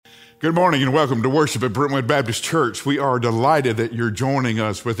Good morning and welcome to worship at Brentwood Baptist Church. We are delighted that you're joining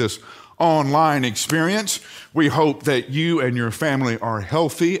us with this online experience. We hope that you and your family are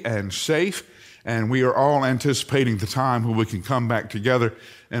healthy and safe, and we are all anticipating the time when we can come back together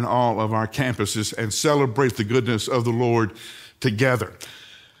in all of our campuses and celebrate the goodness of the Lord together.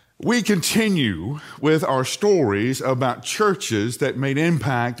 We continue with our stories about churches that made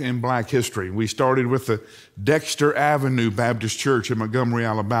impact in Black history. We started with the Dexter Avenue Baptist Church in Montgomery,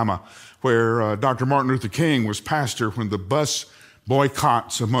 Alabama, where Dr. Martin Luther King was pastor when the bus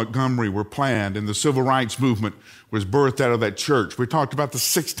boycotts of Montgomery were planned and the civil rights movement was birthed out of that church. We talked about the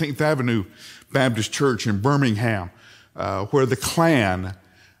 16th Avenue Baptist Church in Birmingham, where the Klan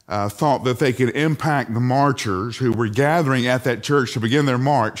thought that they could impact the marchers who were gathering at that church to begin their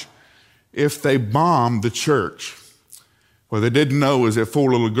march if they bombed the church. What they didn't know is that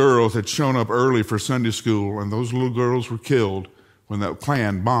 4 little girls had shown up early for Sunday school, and those little girls were killed when that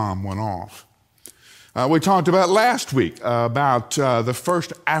Klan bomb went off. We talked about last week about the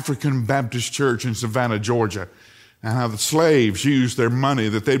first African Baptist church in Savannah, Georgia, and how the slaves used their money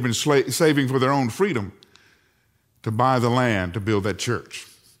that they'd been saving for their own freedom to buy the land to build that church.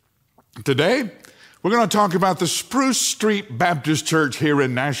 Today, we're going to talk about the Spruce Street Baptist Church here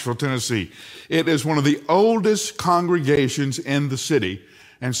in Nashville, Tennessee. It is one of the oldest congregations in the city,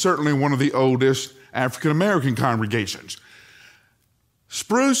 and certainly one of the oldest African-American congregations.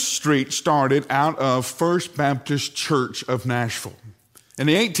 Spruce Street started out of First Baptist Church of Nashville. In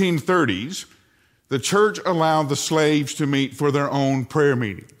the 1830s, the church allowed the slaves to meet for their own prayer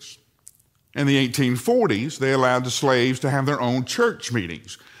meetings. In the 1840s, they allowed the slaves to have their own church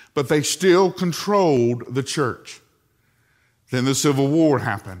meetings, but they still controlled the church. Then the Civil War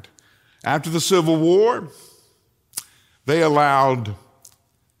happened. After the Civil War, they allowed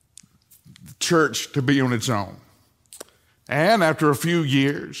the church to be on its own. And after a few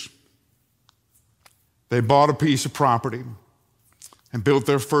years, they bought a piece of property and built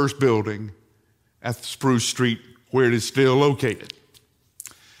their first building at Spruce Street, where it is still located.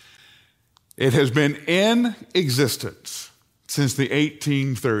 It has been in existence since the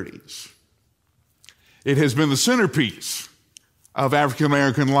 1830s. It has been the centerpiece of African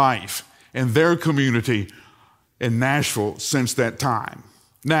American life in their community in Nashville since that time.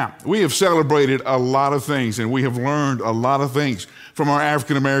 Now, we have celebrated a lot of things and we have learned a lot of things from our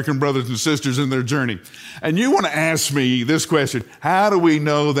African American brothers and sisters in their journey. And you want to ask me this question: how do we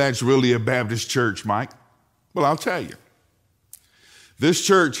know that's really a Baptist church, Mike? Well, I'll tell you. This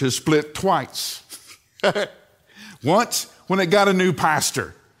church has split twice. Once when it got a new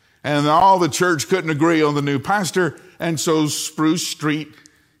pastor, and all the church couldn't agree on the new pastor, and so Spruce Street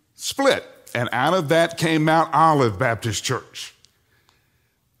split. And out of that came Mount Olive Baptist Church.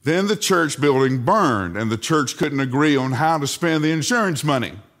 Then the church building burned, and the church couldn't agree on how to spend the insurance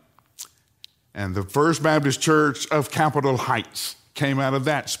money. And the First Baptist Church of Capitol Heights came out of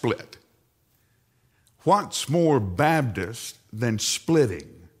that split. What's more Baptist than splitting?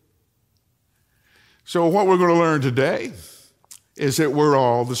 So what we're going to learn today is that we're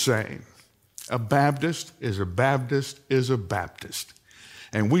all the same. A Baptist is a Baptist is a Baptist.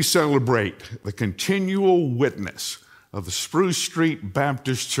 And we celebrate the continual witness of the Spruce Street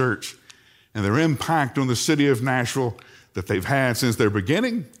Baptist Church and their impact on the city of Nashville that they've had since their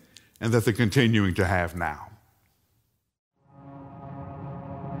beginning and that they're continuing to have now.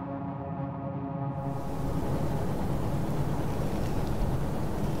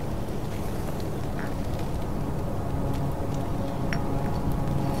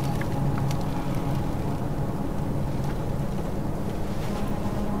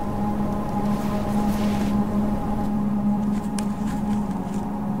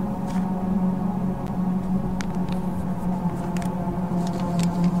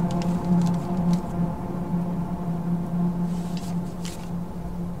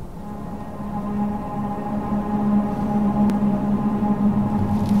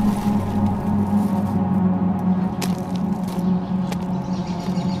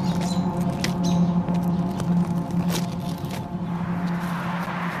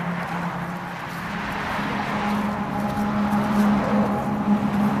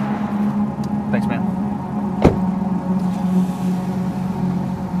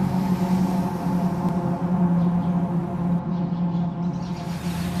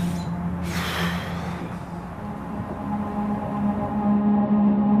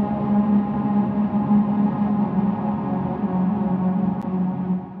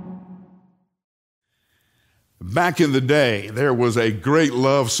 Back in the day, there was a great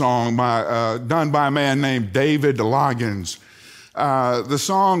love song done by a man named David Loggins. The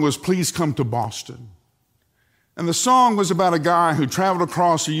song was "Please Come to Boston." And the song was about a guy who traveled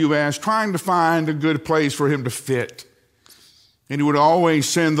across the U.S. trying to find a good place for him to fit. And he would always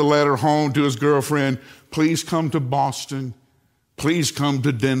send the letter home to his girlfriend, please come to Boston, please come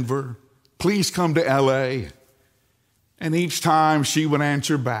to Denver, please come to L.A. And each time she would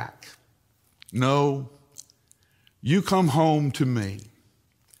answer back, no, you come home to me.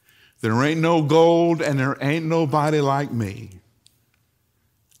 There ain't no gold and there ain't nobody like me.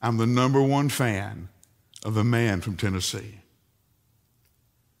 I'm the number one fan of a man from Tennessee.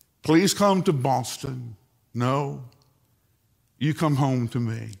 Please come to Boston. No, you come home to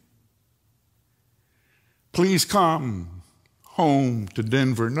me. Please come home to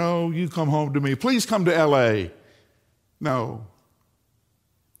Denver. No, you come home to me. Please come to L.A. No,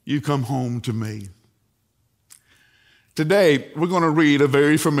 you come home to me. Today, we're going to read a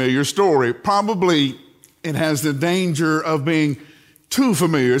very familiar story. Probably it has the danger of being too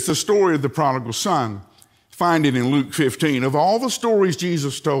familiar. It's the story of the prodigal son. Find it in Luke 15. Of all the stories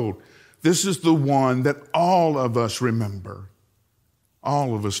Jesus told, this is the one that all of us remember,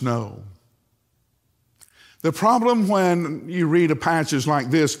 all of us know. The problem when you read a passage like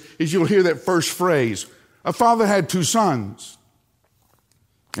this is you'll hear that first phrase, a father had two sons.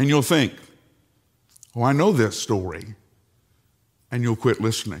 And you'll think, oh, I know this story. And you'll quit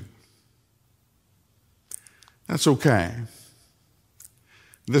listening. That's okay.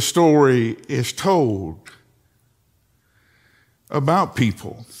 The story is told about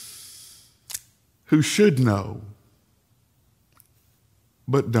people who should know,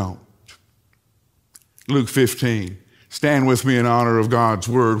 but don't. Luke 15. Stand with me in honor of God's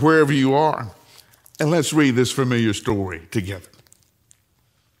word, wherever you are, and let's read this familiar story together.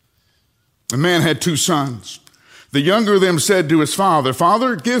 A man had two sons. The younger of them said to his father,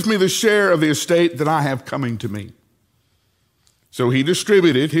 Father, give me the share of the estate that I have coming to me. So he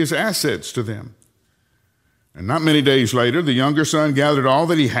distributed his assets to them. And not many days later, the younger son gathered all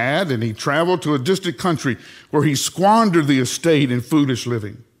that he had, and he traveled to a distant country where he squandered the estate in foolish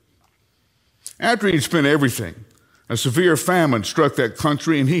living. After he'd spent everything, a severe famine struck that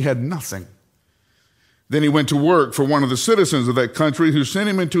country, and he had nothing. Then he went to work for one of the citizens of that country who sent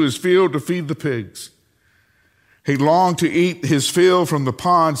him into his field to feed the pigs. He longed to eat his fill from the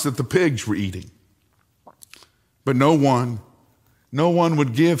pods that the pigs were eating. But no one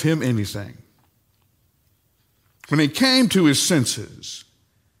would give him anything. When he came to his senses,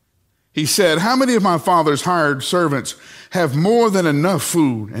 he said, how many of my father's hired servants have more than enough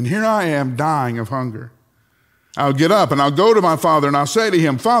food, and here I am dying of hunger? I'll get up and I'll go to my father and I'll say to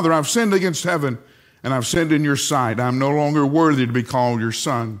him, Father, I've sinned against heaven and I've sinned in your sight. I'm no longer worthy to be called your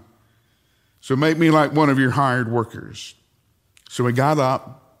son. So make me like one of your hired workers. So he got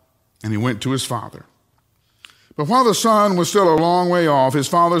up and he went to his father. But while the son was still a long way off, his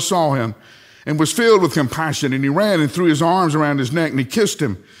father saw him and was filled with compassion, and he ran and threw his arms around his neck and he kissed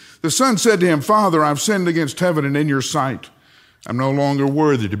him. The son said to him, Father, I've sinned against heaven and in your sight. I'm no longer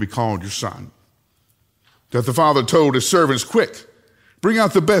worthy to be called your son. That the father told his servants, quick, bring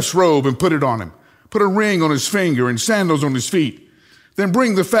out the best robe and put it on him. Put a ring on his finger and sandals on his feet. Then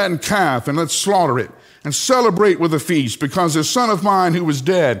bring the fattened calf and let's slaughter it and celebrate with a feast, because this son of mine who was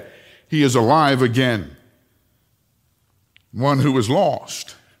dead, he is alive again. One who was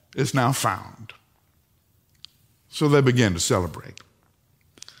lost is now found. So they began to celebrate.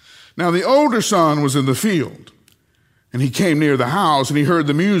 Now the older son was in the field, and he came near the house, and he heard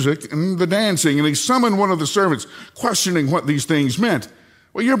the music and the dancing, and he summoned one of the servants, questioning what these things meant.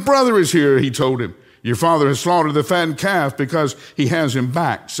 Well, your brother is here, he told him. Your father has slaughtered the fattened calf because he has him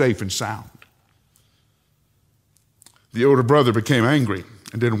back safe and sound. The older brother became angry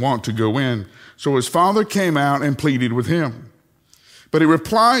and didn't want to go in, so his father came out and pleaded with him. But he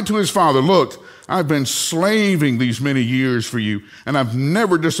replied to his father, look, I've been slaving these many years for you, and I've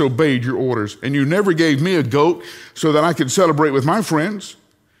never disobeyed your orders, and you never gave me a goat so that I could celebrate with my friends.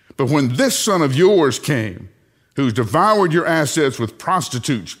 But when this son of yours came, who's devoured your assets with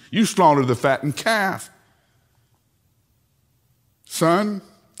prostitutes, you slaughtered the fattened calf. Son,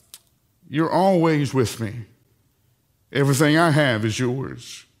 you're always with me. Everything I have is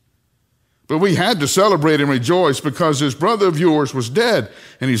yours. But we had to celebrate and rejoice because this brother of yours was dead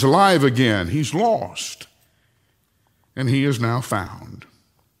and he's alive again. He's lost and he is now found.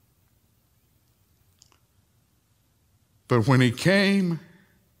 But when he came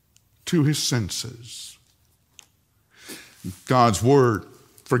to his senses, God's word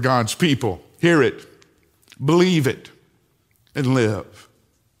for God's people, hear it, believe it, and live.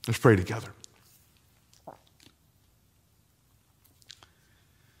 Let's pray together.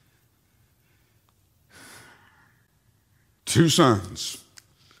 Two sons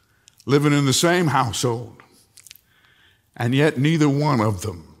living in the same household, and yet neither one of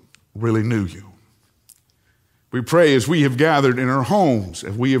them really knew you. We pray as we have gathered in our homes,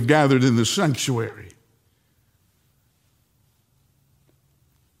 as we have gathered in the sanctuary,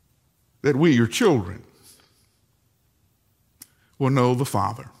 that we, your children, will know the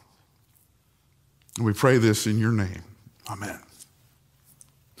Father. And we pray this in your name. Amen.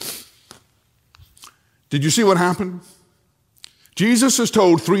 Did you see what happened? Jesus has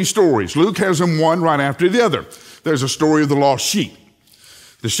told 3 stories. Luke has them one right after the other. There's a story of the lost sheep.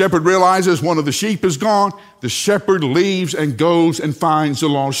 The shepherd realizes one of the sheep is gone. The shepherd leaves and goes and finds the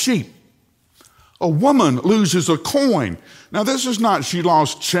lost sheep. A woman loses a coin. Now, this is not she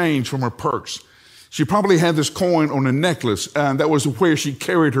lost change from her purse. She probably had this coin on a necklace, and that was where she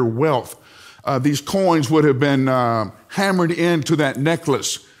carried her wealth. These coins would have been hammered into that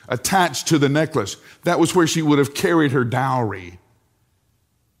necklace, attached to the necklace. That was where she would have carried her dowry.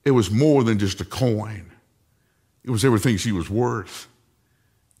 It was more than just a coin. It was everything she was worth.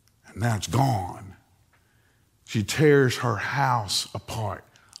 And now it's gone. She tears her house apart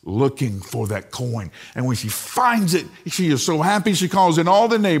looking for that coin. And when she finds it, she is so happy she calls in all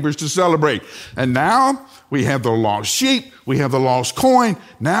the neighbors to celebrate. And now we have the lost sheep, we have the lost coin,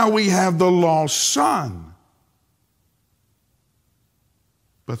 now we have the lost son.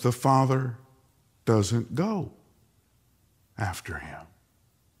 But the father doesn't go after him.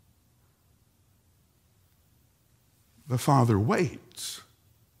 The father waits.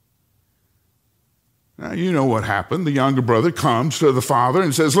 Now, you know what happened. The younger brother comes to the father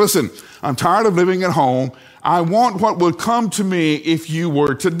and says, listen, I'm tired of living at home. I want what would come to me if you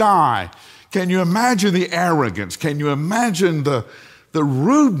were to die. Can you imagine the arrogance? Can you imagine the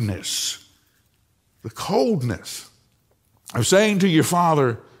rudeness, the coldness of saying to your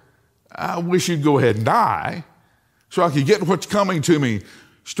father, I wish you'd go ahead and die so I could get what's coming to me.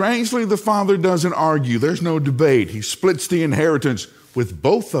 Strangely, the father doesn't argue. There's no debate. He splits the inheritance with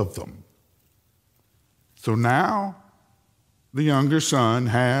both of them. So now the younger son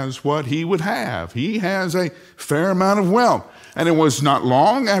has what he would have. He has a fair amount of wealth. And it was not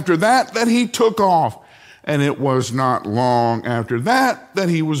long after that that he took off. And it was not long after that that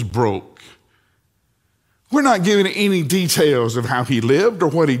he was broke. We're not given any details of how he lived or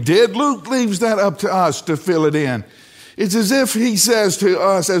what he did. Luke leaves that up to us to fill it in. It's as if he says to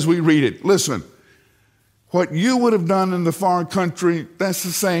us as we read it, listen, what you would have done in the far country, that's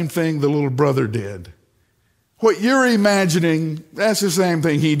the same thing the little brother did. What you're imagining, that's the same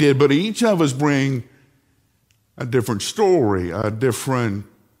thing he did, but each of us bring a different story, a different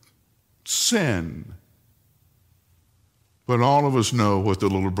sin. But all of us know what the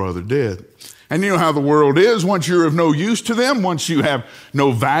little brother did. And you know how the world is. Once you're of no use to them, once you have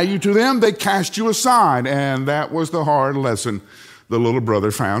no value to them, they cast you aside. And that was the hard lesson the little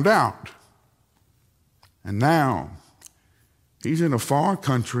brother found out. And now he's in a far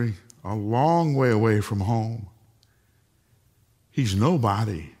country, a long way away from home. He's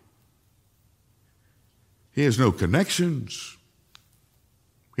nobody. He has no connections.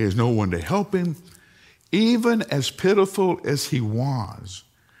 He has no one to help him. Even as pitiful as he was,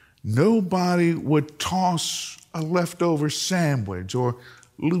 nobody would toss a leftover sandwich or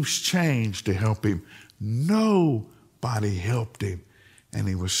loose change to help him. Nobody helped him, and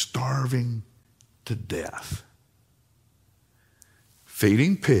he was starving to death.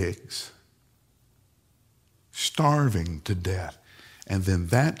 Feeding pigs, starving to death. And then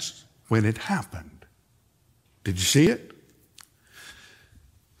that's when it happened. Did you see it?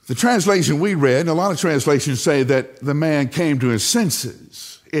 The translation we read, a lot of translations say that the man came to his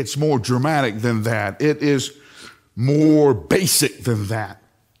senses. It's more dramatic than that. It is more basic than that.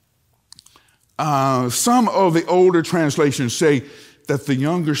 Some of the older translations say that the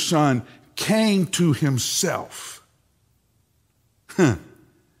younger son came to himself.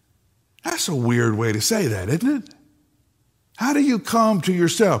 That's a weird way to say that, isn't it? How do you come to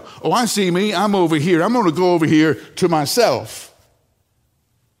yourself? Oh, I see me. I'm over here. I'm going to go over here to myself.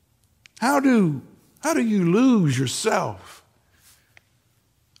 How do you lose yourself?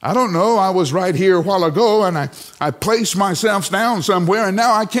 I don't know. I was right here a while ago and I placed myself down somewhere and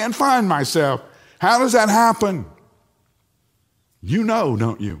now I can't find myself. How does that happen? You know,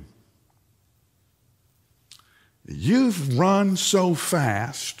 don't you? You've run so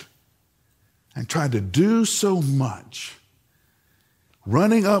fast and tried to do so much,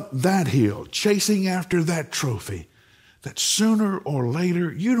 running up that hill, chasing after that trophy, that sooner or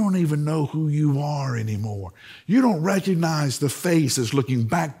later, you don't even know who you are anymore. You don't recognize the face that's looking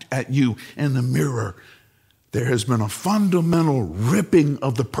back at you in the mirror. There has been a fundamental ripping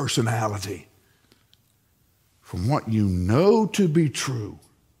of the personality from what you know to be true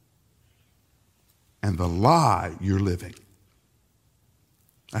and the lie you're living.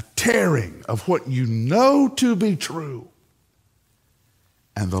 A tearing of what you know to be true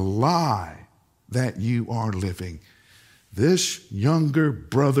and the lie that you are living. This younger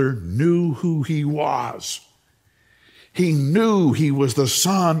brother knew who he was. He knew he was the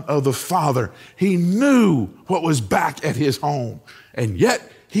son of the Father. He knew what was back at his home. And yet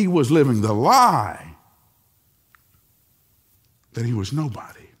he was living the lie that he was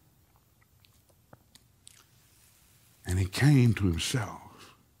nobody. And he came to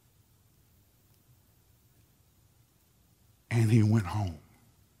himself. And he went home.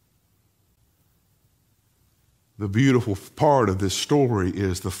 The beautiful part of this story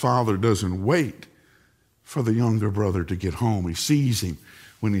is the father doesn't wait for the younger brother to get home. He sees him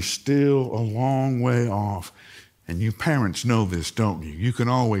when he's still a long way off. And you parents know this, don't you? You can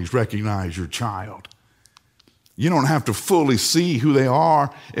always recognize your child. You don't have to fully see who they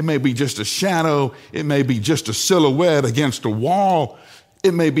are. It may be just a shadow. It may be just a silhouette against a wall.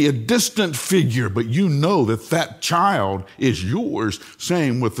 It may be a distant figure, but you know that that child is yours.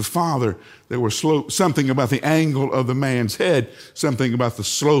 Same with the father. There was something about the angle of the man's head, something about the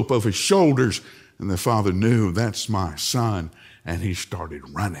slope of his shoulders, and the father knew, that's my son, and he started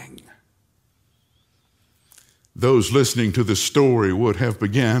running. Those listening to the story would have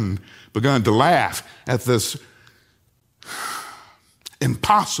begun to laugh at this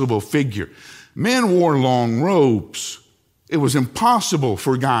impossible figure. Men wore long robes. It was impossible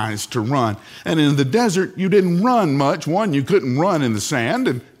for guys to run. And in the desert, you didn't run much. One, you couldn't run in the sand.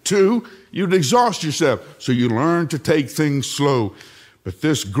 And two, you'd exhaust yourself. So you learned to take things slow. But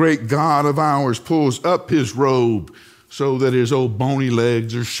this great God of ours pulls up his robe so that his old bony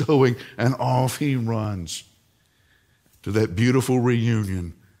legs are showing, and off he runs to that beautiful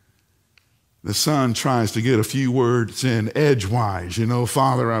reunion. The son tries to get a few words in edgewise. You know,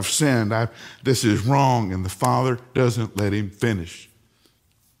 Father, I've sinned. This is wrong. And the father doesn't let him finish.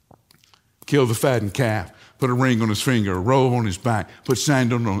 Kill the fattened calf. Put a ring on his finger, a robe on his back, put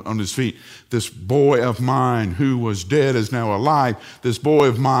sandals on his feet. This boy of mine who was dead is now alive. This boy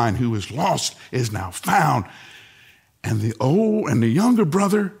of mine who was lost is now found. And the younger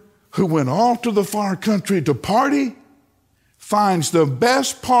brother who went off to the far country to party finds the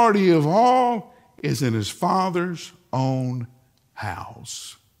best party of all is in his father's own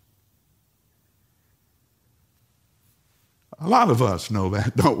house. A lot of us know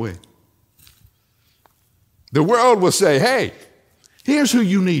that, don't we? The world will say, hey, here's who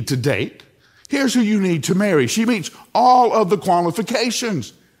you need to date. Here's who you need to marry. She meets all of the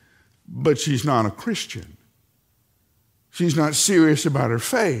qualifications, but she's not a Christian. She's not serious about her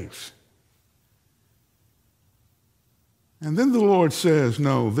faith. And then the Lord says,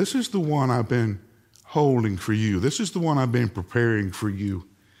 no, this is the one I've been holding for you. This is the one I've been preparing for you.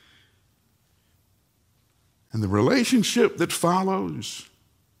 And the relationship that follows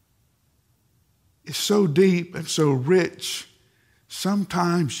is so deep and so rich,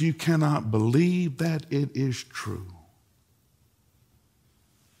 sometimes you cannot believe that it is true.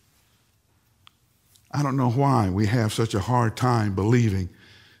 I don't know why we have such a hard time believing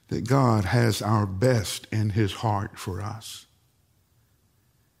that God has our best in his heart for us.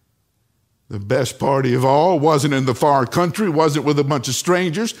 The best party of all wasn't in the far country, wasn't with a bunch of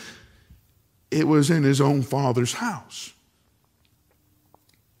strangers. It was in his own father's house.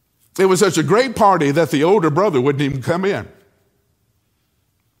 It was such a great party that the older brother wouldn't even come in.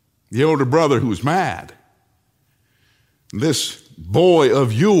 The older brother who was mad. This boy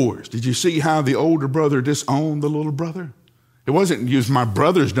of yours, did you see how the older brother disowned the little brother? It wasn't just my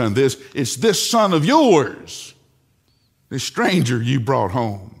brother's done this, it's this son of yours, this stranger you brought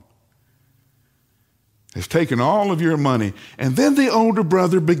home, has taken all of your money. And then the older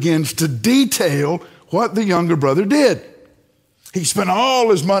brother begins to detail what the younger brother did. He spent all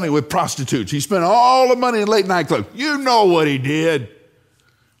his money with prostitutes. He spent all the money in late night clubs. You know what he did.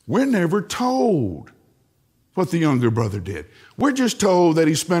 We're never told what the younger brother did. We're just told that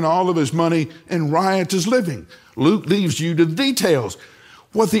he spent all of his money in riotous living. Luke leaves you to the details.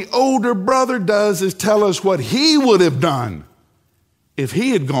 What the older brother does is tell us what he would have done if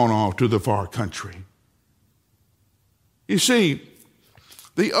he had gone off to the far country. You see,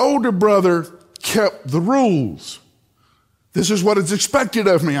 the older brother kept the rules. This is what is expected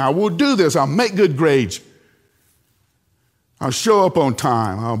of me. I will do this. I'll make good grades. I'll show up on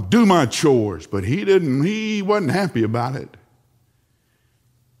time. I'll do my chores. But he wasn't happy about it.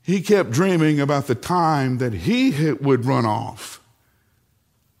 He kept dreaming about the time that he would run off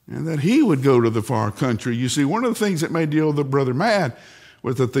and that he would go to the far country. You see, one of the things that made the older brother mad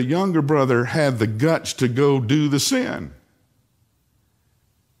was that the younger brother had the guts to go do the sin.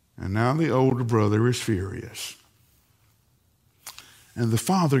 And now the older brother is furious. And the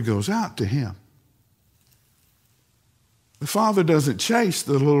father goes out to him. The father doesn't chase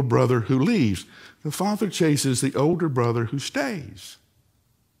the little brother who leaves. The father chases the older brother who stays.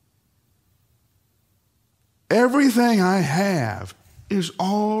 Everything I have is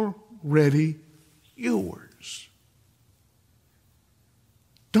already yours.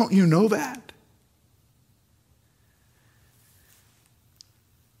 Don't you know that?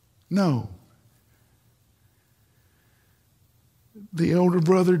 No. The older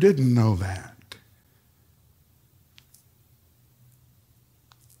brother didn't know that.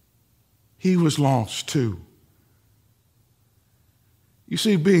 He was lost too. You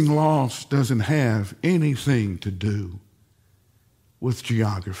see, being lost doesn't have anything to do with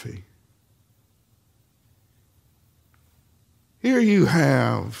geography. Here you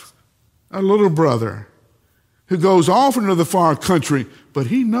have a little brother who goes off into the far country, but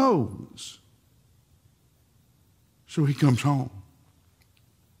he knows. So he comes home.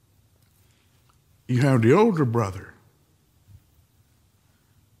 You have the older brother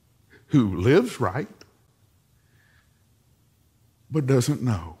who lives right, but doesn't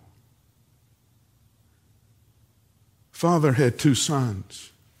know. Father had two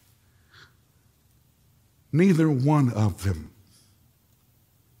sons. Neither one of them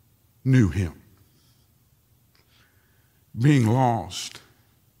knew him. Being lost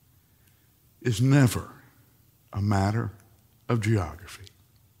is never a matter of geography.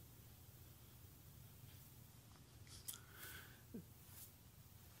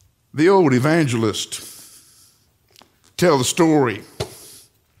 The old evangelists tell the story,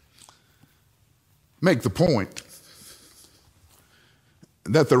 make the point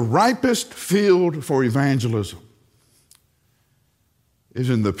that the ripest field for evangelism is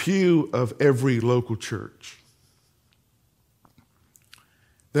in the pew of every local church.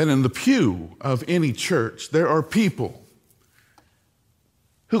 That in the pew of any church, there are people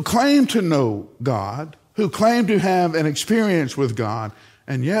who claim to know God, who claim to have an experience with God,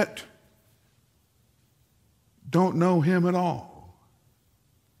 and yet don't know him at all.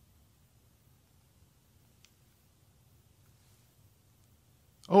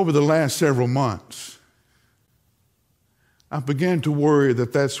 Over the last several months, I began to worry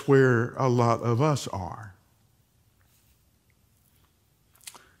that that's where a lot of us are.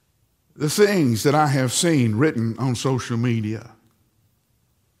 The things that I have seen written on social media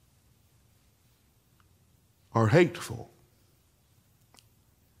are hateful,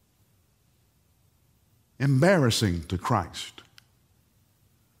 embarrassing to Christ,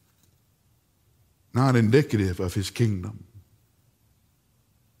 not indicative of his kingdom.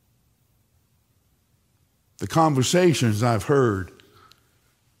 The conversations I've heard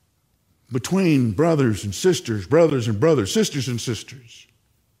between brothers and sisters, brothers and brothers, sisters and sisters,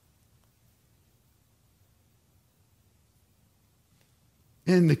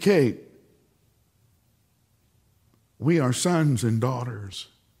 indicate we are sons and daughters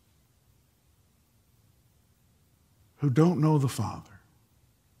who don't know the Father.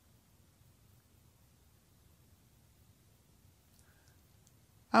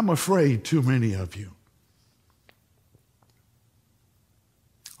 I'm afraid too many of you,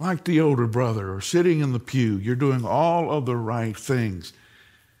 like the older brother, are sitting in the pew. You're doing all of the right things,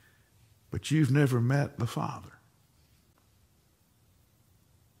 but you've never met the Father.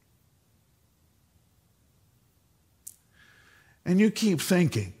 And you keep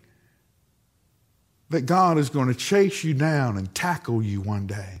thinking that God is going to chase you down and tackle you one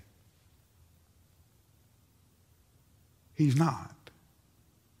day. He's not.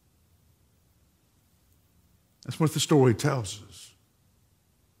 That's what the story tells us.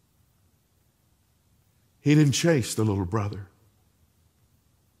 He didn't chase the little brother.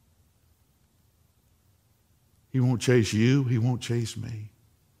 He won't chase you. He won't chase me.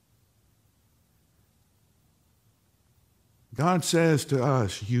 God says to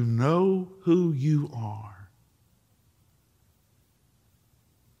us, you know who you are.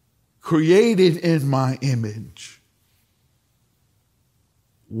 Created in my image.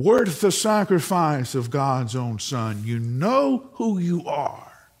 Worth the sacrifice of God's own Son. You know who you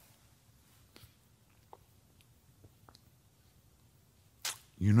are.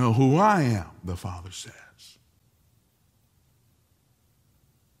 You know who I am, the Father says.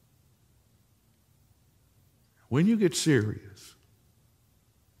 When you get serious,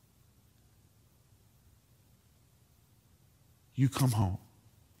 you come home.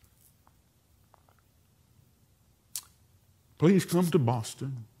 Please come to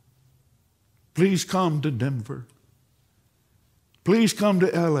Boston. Please come to Denver. Please come to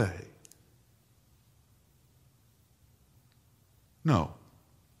LA. No.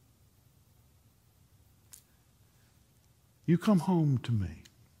 You come home to me.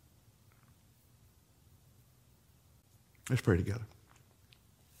 Let's pray together.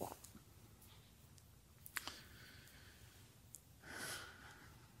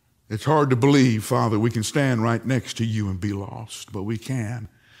 It's hard to believe, Father, we can stand right next to you and be lost, but we can.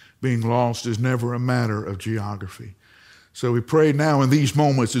 Being lost is never a matter of geography. So we pray now in these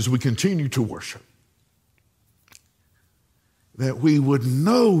moments as we continue to worship that we would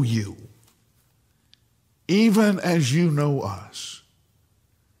know you even as you know us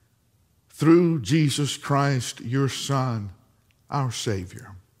through Jesus Christ, your Son, our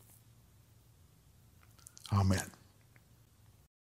Savior. Amen.